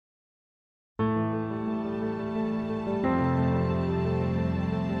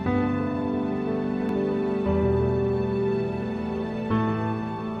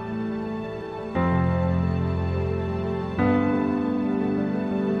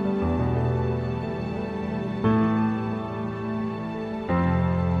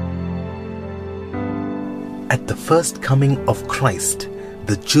At the first coming of Christ,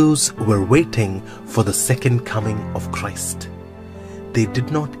 the Jews were waiting for the second coming of Christ. They did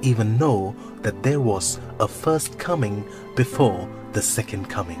not even know that there was a first coming before the second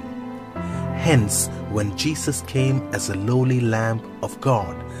coming. Hence, when Jesus came as a lowly Lamb of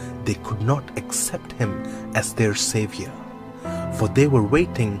God, they could not accept him as their Savior, for they were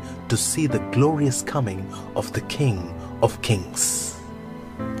waiting to see the glorious coming of the King of Kings.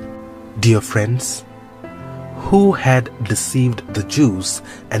 Dear friends, who had deceived the Jews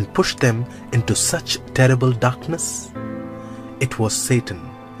and pushed them into such terrible darkness? It was Satan.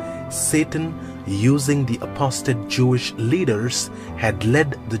 Satan, using the apostate Jewish leaders, had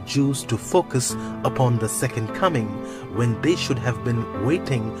led the Jews to focus upon the second coming when they should have been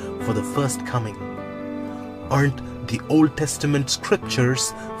waiting for the first coming. Aren't the Old Testament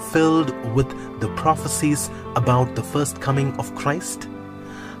scriptures filled with the prophecies about the first coming of Christ?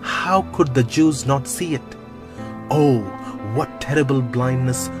 How could the Jews not see it? Oh, what terrible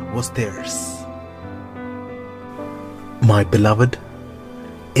blindness was theirs. My beloved,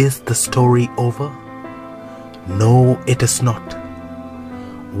 is the story over? No, it is not.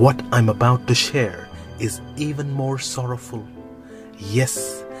 What I'm about to share is even more sorrowful.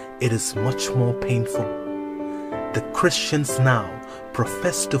 Yes, it is much more painful. The Christians now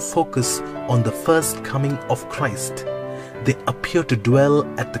profess to focus on the first coming of Christ. They appear to dwell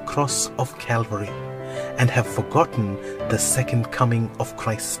at the cross of Calvary and have forgotten the second coming of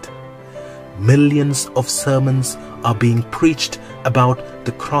Christ. Millions of sermons are being preached about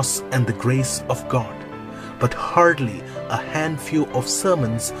the cross and the grace of God, but hardly a handful of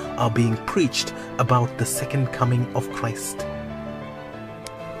sermons are being preached about the second coming of Christ.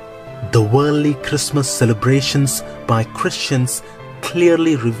 The worldly Christmas celebrations by Christians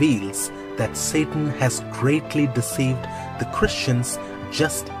clearly reveals that Satan has greatly deceived the Christians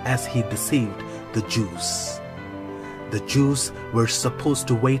just as he deceived the Jews. The Jews were supposed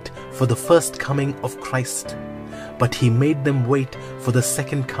to wait for the first coming of Christ, but he made them wait for the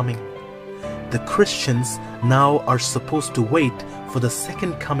second coming. The Christians now are supposed to wait for the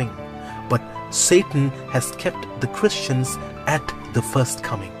second coming, but Satan has kept the Christians at the first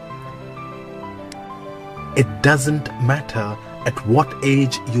coming. It doesn't matter at what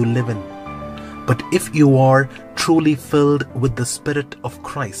age you live in, but if you are truly filled with the Spirit of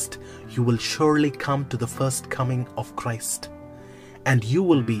Christ, you will surely come to the first coming of Christ, and you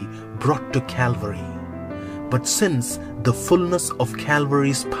will be brought to Calvary. But since the fullness of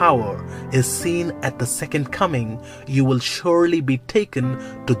Calvary's power is seen at the second coming, you will surely be taken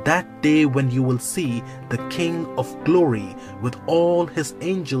to that day when you will see the King of Glory with all his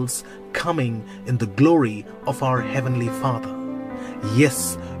angels coming in the glory of our Heavenly Father.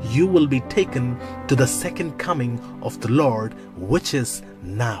 Yes, you will be taken to the second coming of the Lord, which is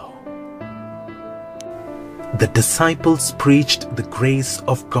now. The disciples preached the grace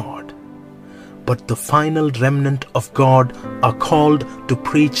of God, but the final remnant of God are called to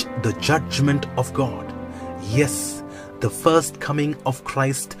preach the judgment of God. Yes, the first coming of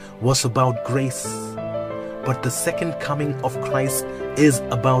Christ was about grace, but the second coming of Christ is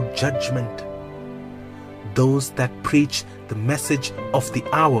about judgment. Those that preach the message of the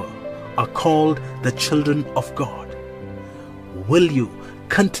hour are called the children of God. Will you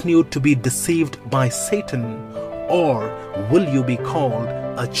continue to be deceived by Satan, or will you be called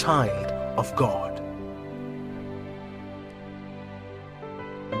a child of God?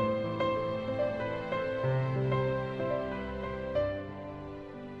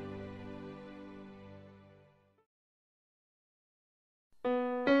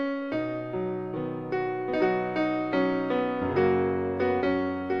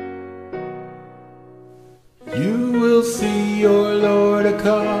 You will see your Lord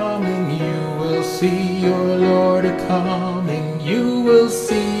a-coming, you will see your Lord a-coming, you will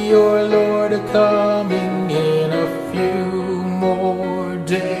see your Lord a-coming in a few more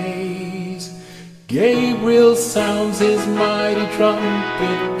days. Gabriel sounds his mighty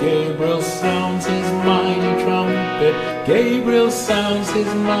trumpet, Gabriel sounds his mighty trumpet, Gabriel sounds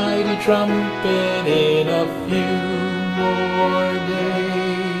his mighty trumpet in a few more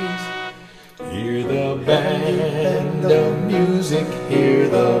days. Hear the band of music, hear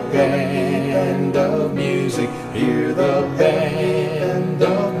the band of music, hear the band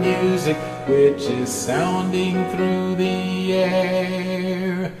of music, which is sounding through the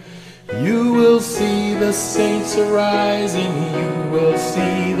air. You will see the saints arising, you will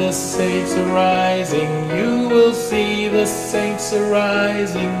see the saints arising, you will see the saints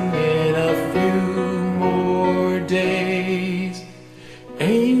arising in a few more days.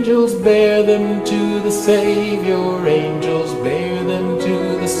 Angels bear them to the Savior, angels bear them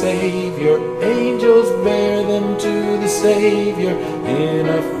to the Savior. Angels bear them to the Savior in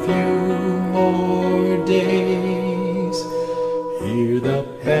a few more days. Hear the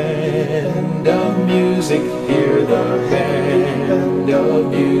band of music, hear the band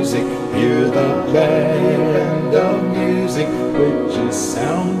of music, hear the band of music, which is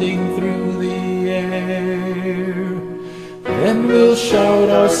sounding through the air. Then we'll shout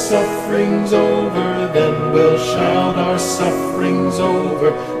our sufferings over, then we'll shout our sufferings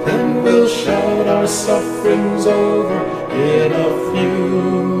over, then we'll shout our sufferings over in a few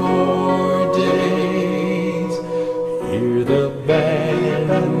more days. Hear the band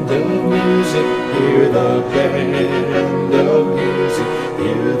of music, hear the band of music,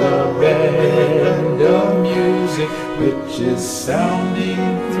 hear the band of music, which is sounding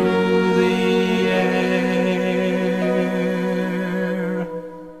through the